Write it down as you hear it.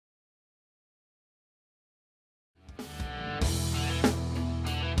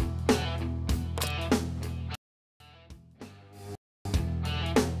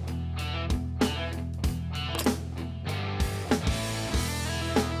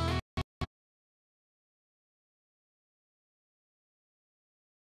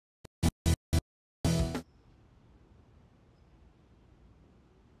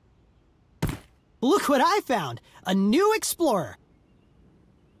Look what I found! A new explorer!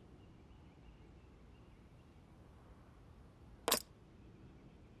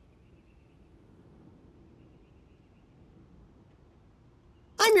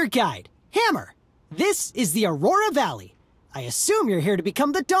 I'm your guide, Hammer. This is the Aurora Valley. I assume you're here to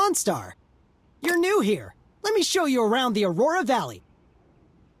become the Dawn Star. You're new here. Let me show you around the Aurora Valley.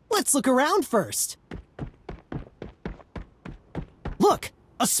 Let's look around first. Look,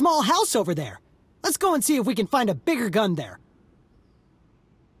 a small house over there. Let's go and see if we can find a bigger gun there.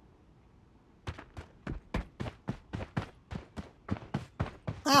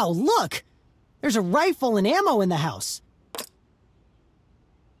 Wow, look! There's a rifle and ammo in the house.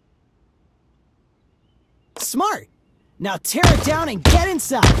 Smart! Now tear it down and get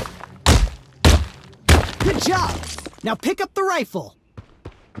inside! Good job! Now pick up the rifle.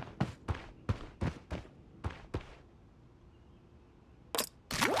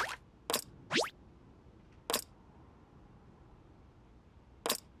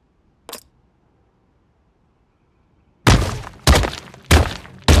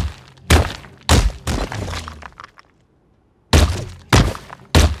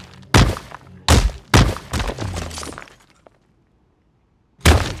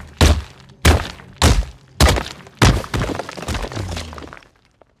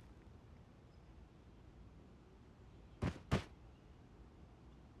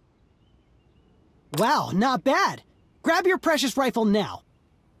 Wow, not bad. Grab your precious rifle now.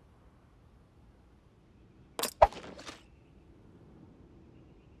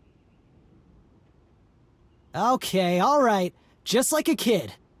 Okay, all right. Just like a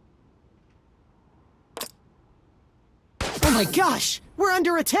kid. Oh my gosh! We're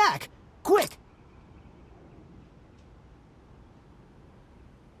under attack! Quick!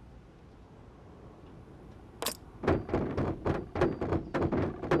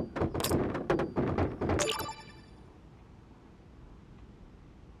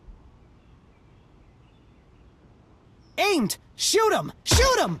 Aimed! Shoot him!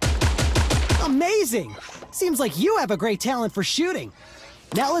 Shoot him! Amazing! Seems like you have a great talent for shooting.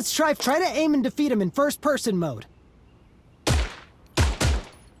 Now let's try to aim and defeat him in first-person mode.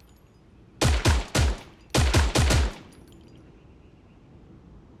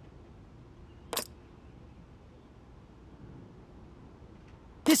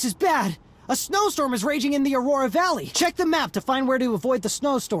 This is bad! A snowstorm is raging in the Aurora Valley! Check the map to find where to avoid the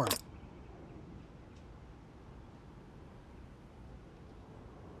snowstorm.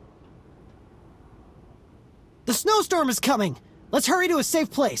 The snowstorm is coming! Let's hurry to a safe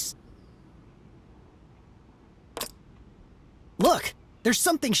place. Look! There's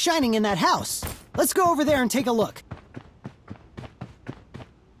something shining in that house. Let's go over there and take a look.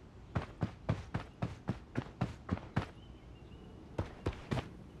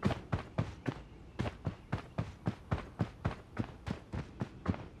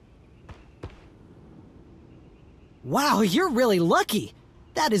 Wow, you're really lucky!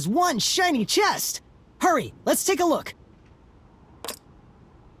 That is one shiny chest! Hurry, let's take a look!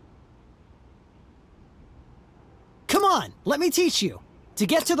 Come on, let me teach you. To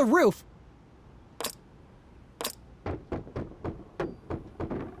get to the roof...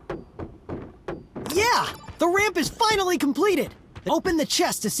 Yeah! The ramp is finally completed! Open the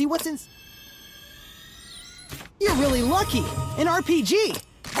chest to see what's in... You're really lucky! An RPG!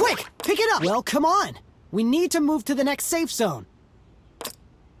 Quick, pick it up! Well, come on! We need to move to the next safe zone.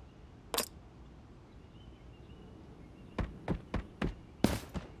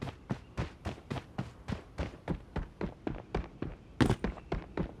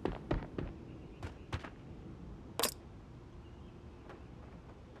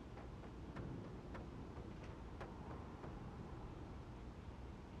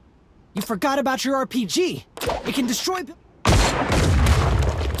 You forgot about your RPG. It can destroy...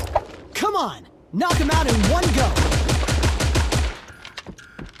 Come on! Knock him out in one go!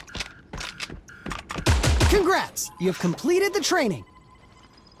 Congrats! You have completed the training.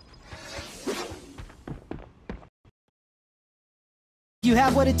 You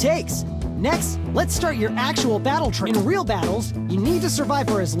have what it takes. Next, let's start your actual battle training. In real battles, you need to survive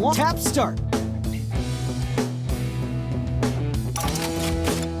for as long... Tap start.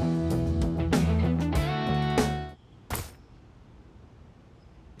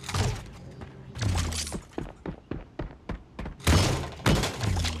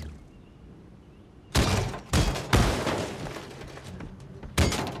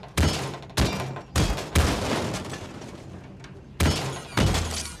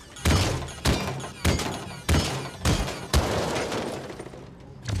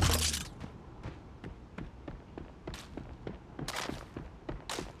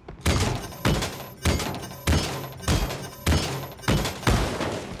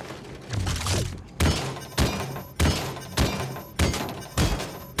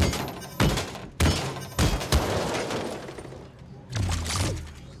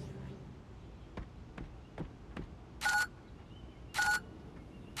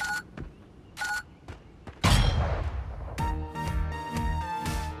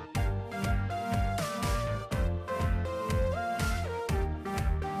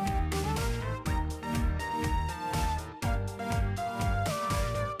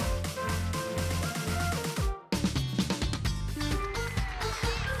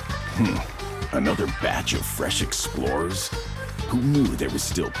 Another batch of fresh explorers? Who knew there was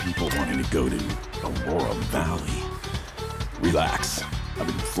still people wanting to go to Aurora Valley? Relax. I've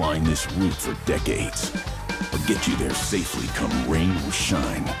been flying this route for decades. I'll get you there safely come rain or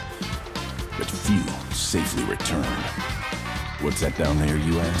shine. But few safely return. What's that down there,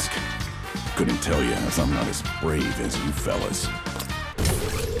 you ask? Couldn't tell you, as I'm not as brave as you fellas.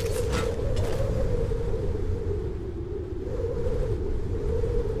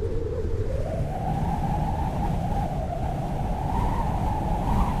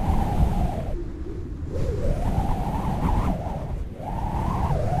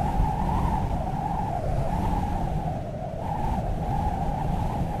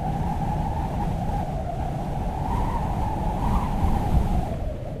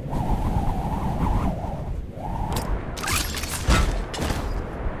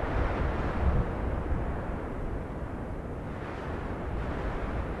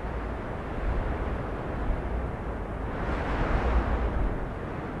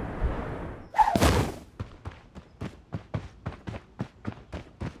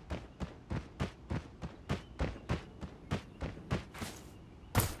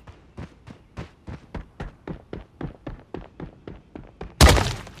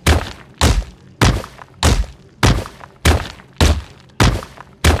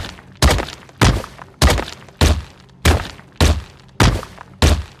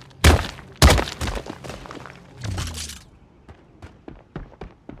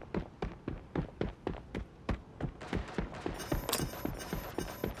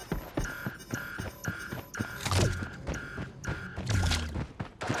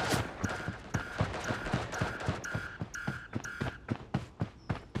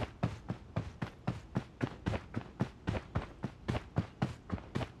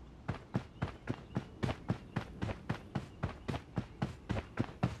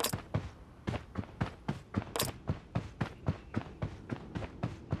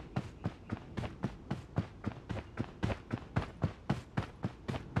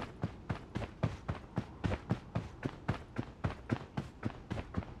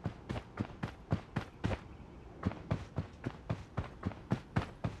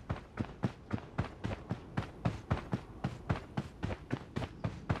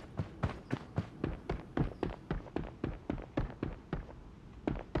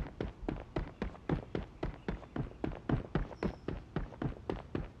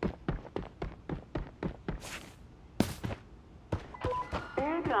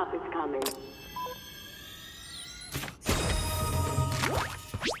 Airdrop is coming.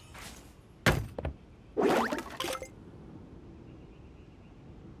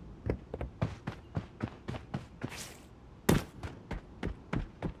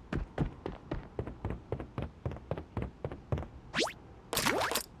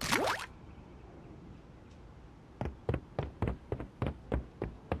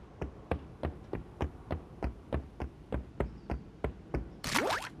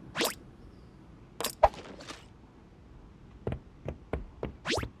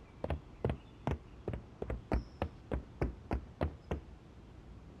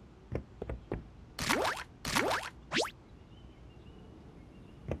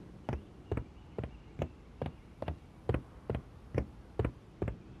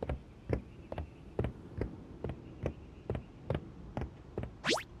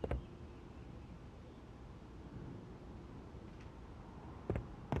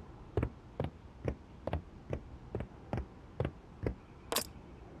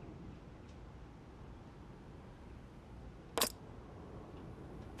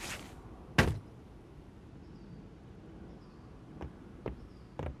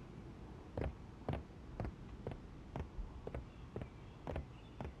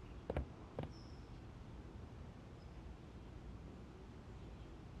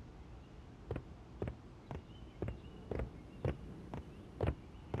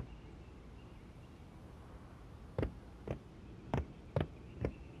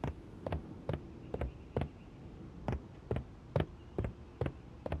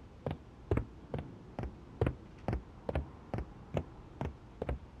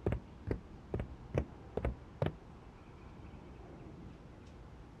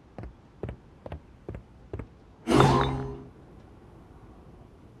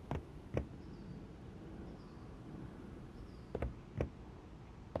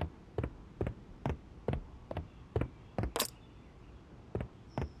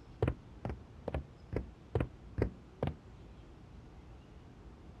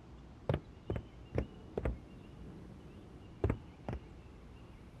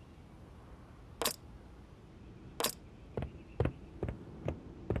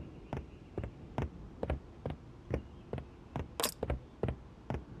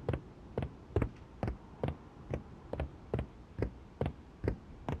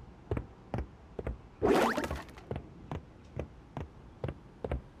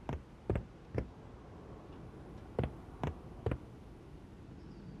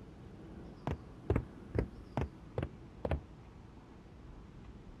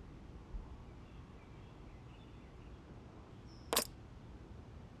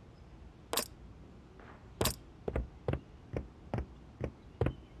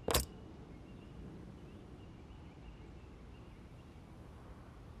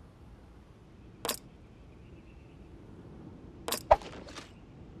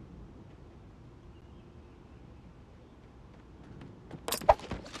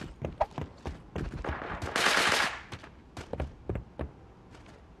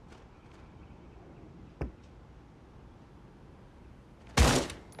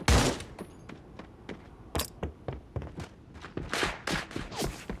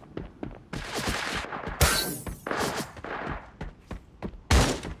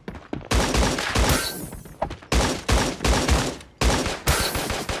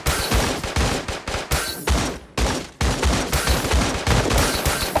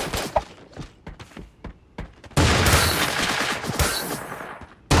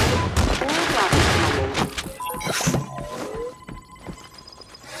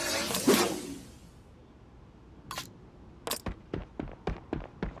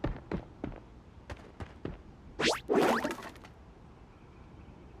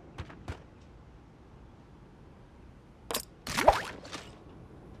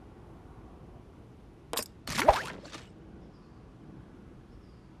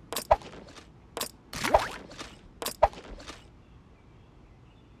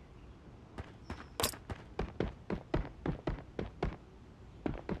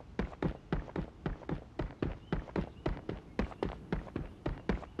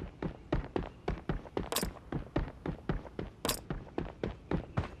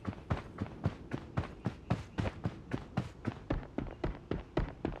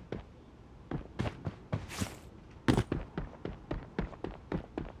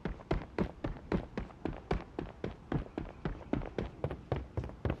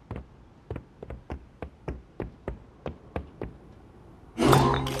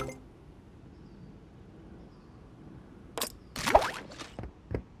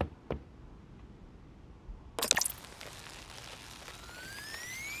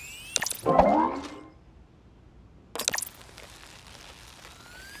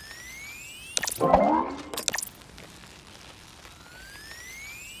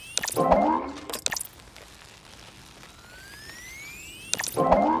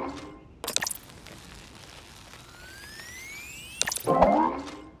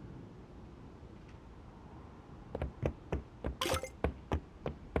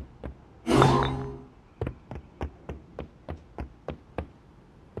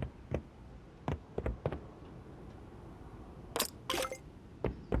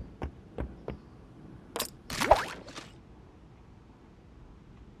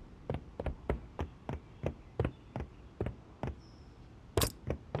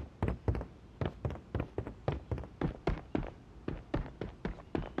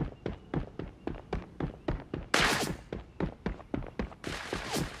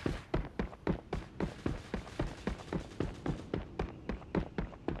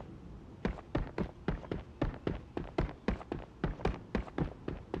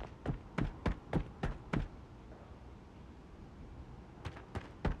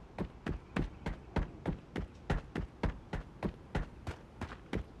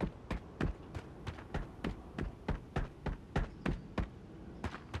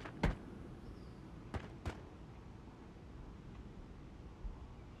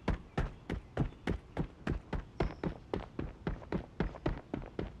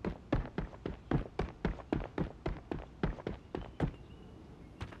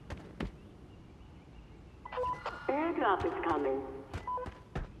 Airdrop is coming.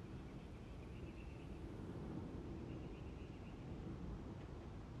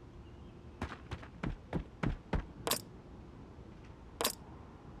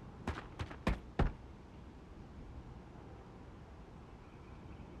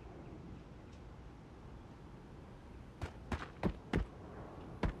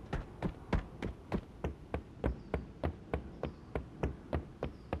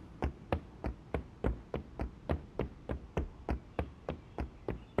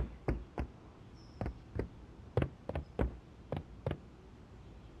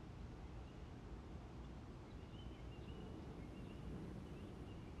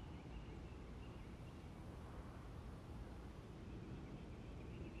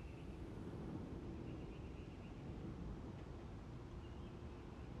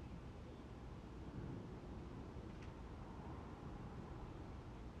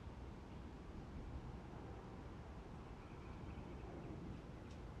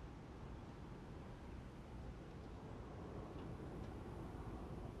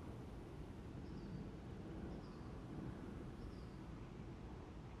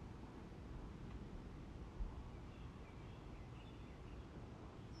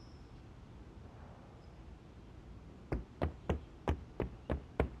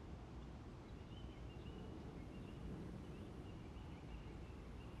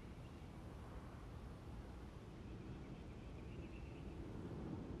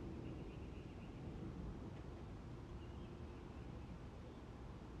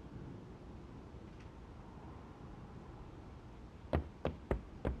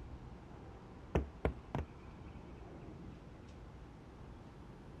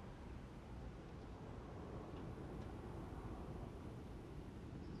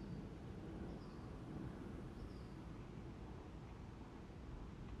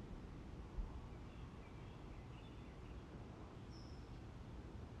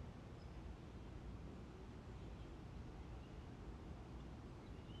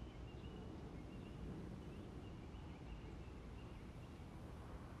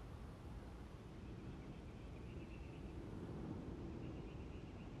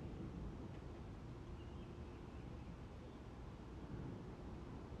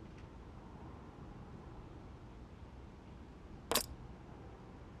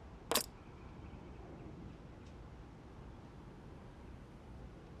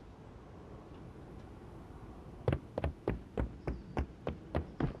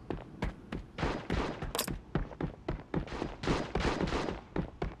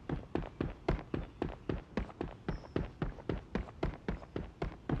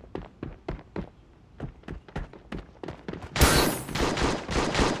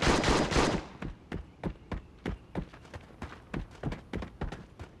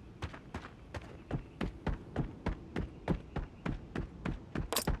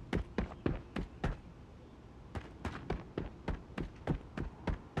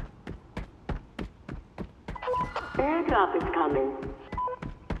 Airdrop is coming.